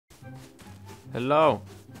Hello.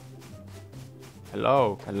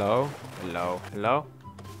 Hello. Hello. Hello. Hello.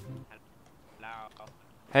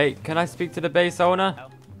 Hey, can I speak to the base owner? Hello?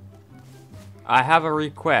 I have a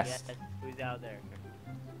request. Yes, who's out there?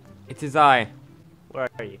 It is I. Where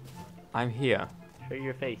are you? I'm here. Show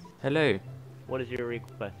your face. Hello. What is your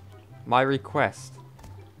request? My request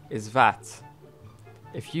is that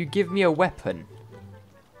if you give me a weapon,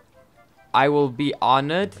 I will be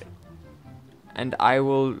honored and I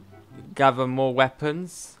will gather more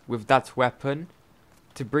weapons with that weapon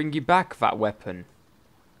to bring you back that weapon.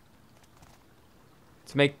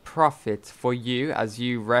 To make profit for you as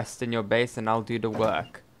you rest in your base and I'll do the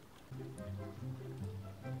work.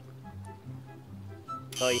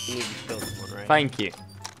 Oh, you need to kill someone, right? Thank you.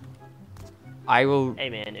 I will... Hey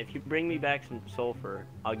man, if you bring me back some sulfur,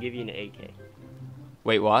 I'll give you an AK.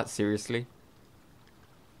 Wait, what? Seriously?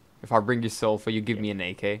 If I bring you sulfur, you give me an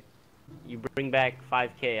AK? You bring back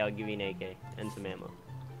 5k, I'll give you an AK and some ammo.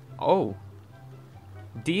 Oh.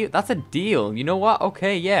 Deal? That's a deal. You know what?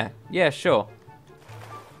 Okay, yeah. Yeah, sure.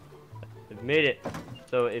 I've made it.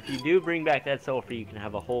 So if you do bring back that sulfur, you can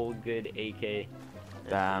have a whole good AK.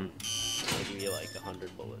 Damn. I'll give you like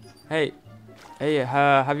 100 bullets. Hey. Hey,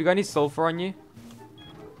 have you got any sulfur on you?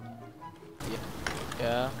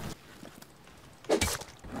 Yeah.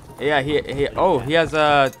 Yeah, he has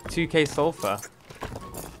 2k sulfur.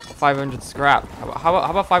 500 scrap. How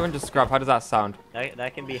about 500 scrap? How does that sound?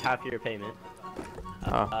 That can be half your payment.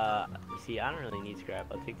 Oh. You see, I don't really need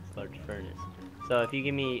scrap. I'll take this large furnace. So if you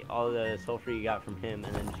give me all the sulfur you got from him,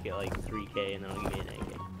 and then just get like 3k, and then I'll give you an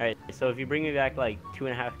AK. All right. So if you bring me back like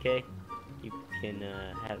 2.5k, you can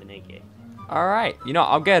have an AK. All right. You know,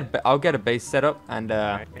 I'll get a base set up, and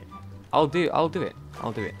Right. I'll do it. I'll do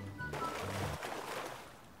it.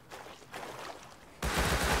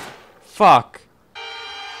 Fuck.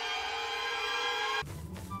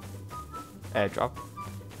 Airdrop.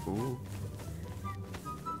 Ooh.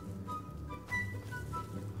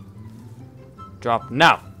 Drop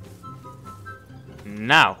now.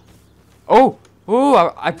 Now. Oh! Ooh,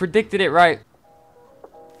 I predicted it right.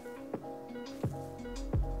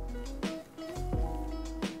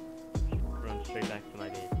 Run straight back to my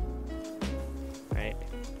base. Alright.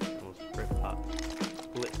 Almost brick pop.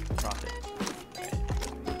 Split profit.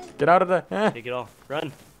 Alright. Get out of there. Take it all.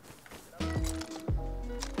 Run.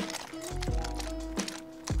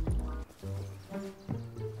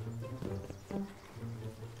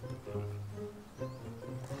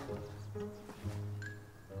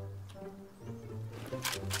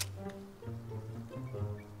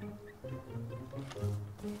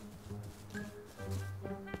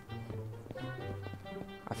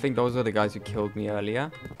 I think those were the guys who killed me earlier.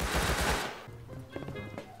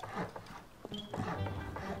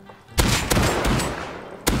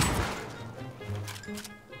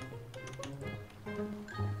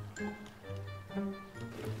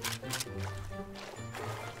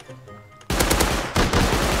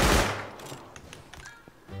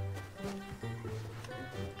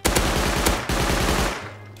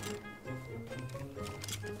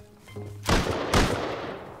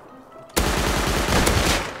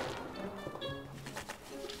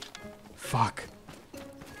 Fuck.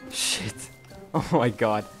 Shit. Oh my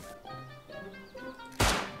god.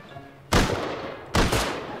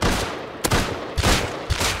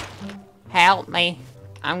 Help me.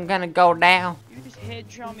 I'm gonna go down. You just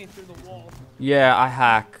headshot me through the wall. Yeah, I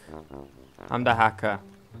hack. I'm the hacker.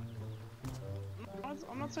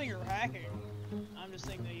 I'm not saying you're hacking. I'm just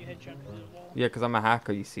saying that you headshot me through the wall. Yeah, because I'm a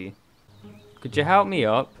hacker, you see. Could you help me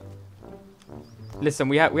up? Listen,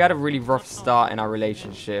 we had a really rough start in our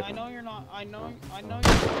relationship. I know you're not. I know.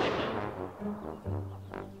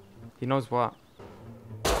 He knows what?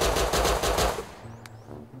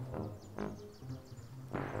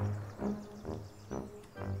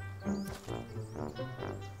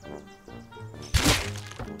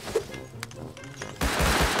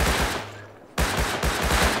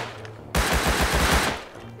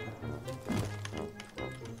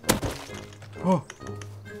 Oh.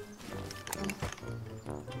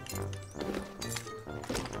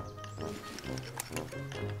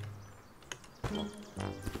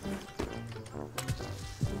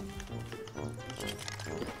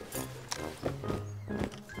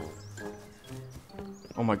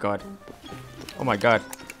 Oh my god. Oh my god.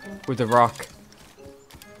 With the rock.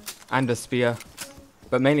 And the spear.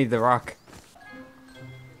 But mainly the rock.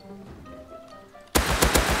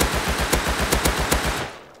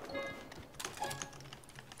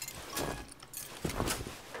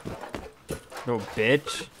 No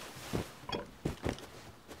bitch.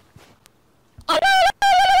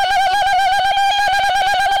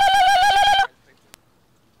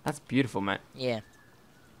 That's beautiful, man. Yeah.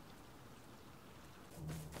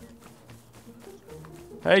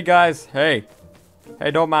 Hey guys, hey.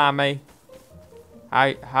 Hey, don't mind me.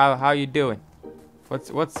 How you doing?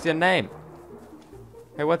 What's your name?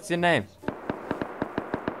 Hey, what's your name?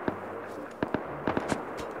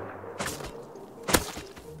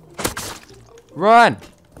 Run!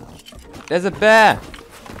 There's a bear.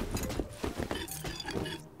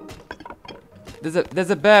 There's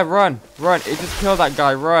a bear. Run! Run! It just killed that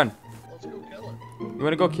guy. Run! Let's go kill it. You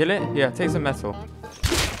wanna go kill it? Yeah, take some metal.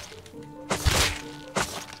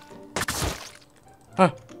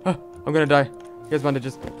 I'm gonna die. Here's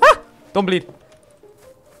bandages. Don't bleed.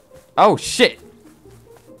 Oh shit!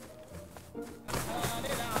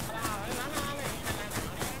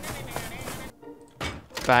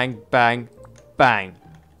 Bang, bang, bang.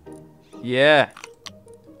 Yeah.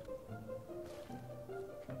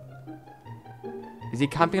 Is he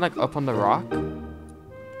camping like up on the rock?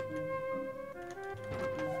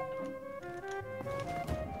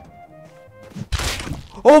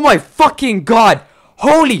 Oh my fucking god!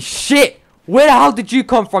 Holy shit! Where the hell did you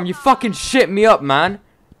come from? You fucking shit me up, man.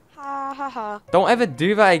 Ha ha ha. Don't ever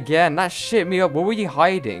do that again. That shit me up. Where were you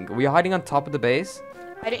hiding? Were you hiding on top of the base?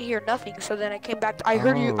 I didn't hear nothing, so then I came back. I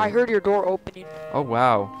heard your door opening. Oh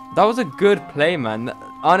wow. That was a good play, man.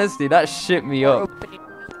 Honestly, that shit me Door up. opening.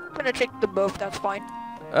 I'm gonna take the boat. That's fine.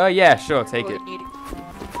 Yeah, sure, take it. Really need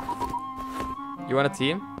You want a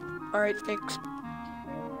team? All right, thanks.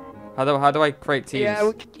 How do I create teams? Yeah,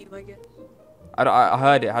 we can team, I guess. I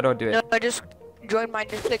heard it. How do I do it? No, I just join mine.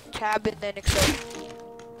 Just click tab and then accept.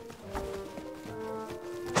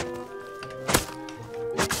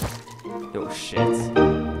 Little shit.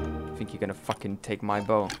 Think you're gonna fucking take my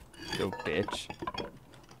bow? Little bitch.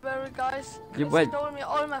 Barrel, guys. You They went- stole me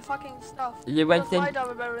all my fucking stuff. You went Just my some-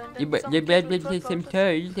 double barrel and You then some you kid went with some 12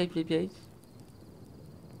 rifles. toes.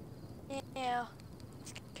 Yeah.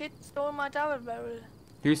 This kid stole my double barrel.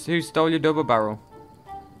 Who stole your double barrel?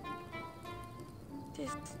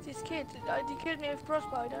 This kid, he killed me with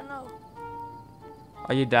crossbow, I don't know.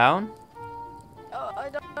 Are you down? I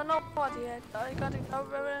don't know what he had. I got a double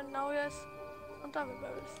barrel and now he has some double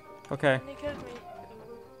barrels. Okay. And he killed me.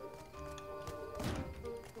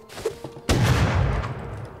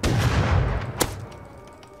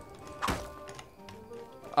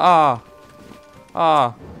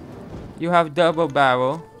 You have double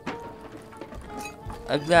barrel.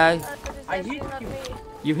 Okay. I hit you.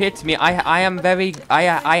 You hit me. I am very. I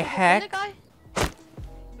hack. Guy?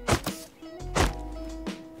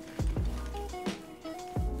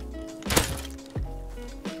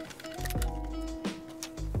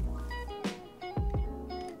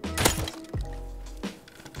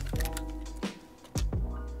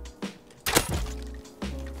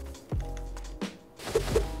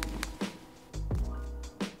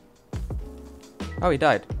 Oh, he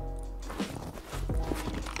died.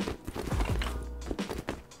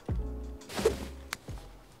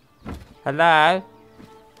 Hello?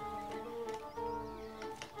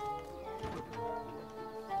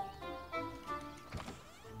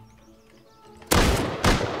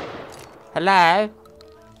 Hello?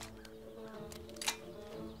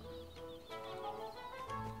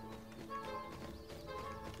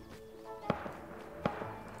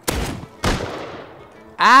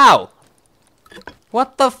 Ow!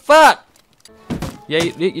 What the fuck? Yeah,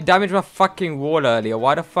 you damaged my fucking wall earlier.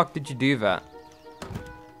 Why the fuck did you do that?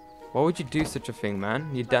 Why would you do such a thing, man?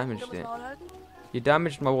 You damaged it. You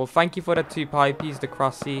damaged my wall. Thank you for the 2 pipies, the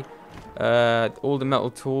crossy, all the metal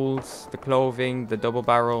tools, the clothing, the double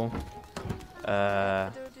barrel. Do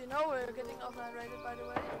you know we're getting offline rated, by the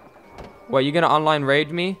way? What, you gonna online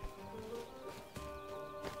raid me?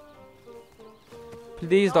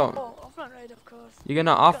 Please don't. Oh, offline raid, of course. You're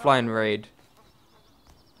gonna offline raid.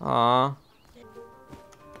 Aww.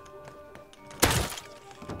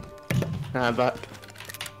 I'm back.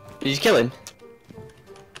 Did you kill him?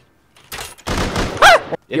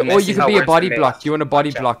 Or you can be a body block. You want a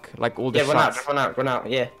body block, like all the Yeah, run out, shots. just run out,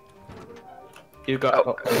 yeah. You got.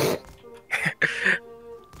 Oh.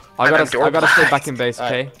 I gotta stay back in base,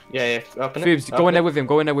 okay? Right. Yeah, open it. Phoebes, go in there with him.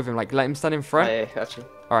 Go in there with him. Like, let him stand in front. Yeah, gotcha.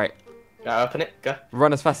 All right. Yeah, open it. Go.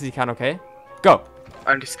 Run as fast as you can, okay? Go.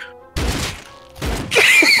 I'm just.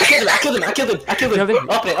 I killed him. Killed him?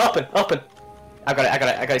 Open. I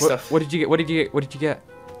got his stuff. What did you get? What did you get?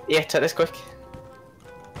 Yeah, take this quick.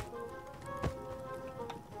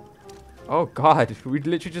 Oh god, we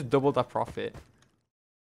literally just doubled our profit.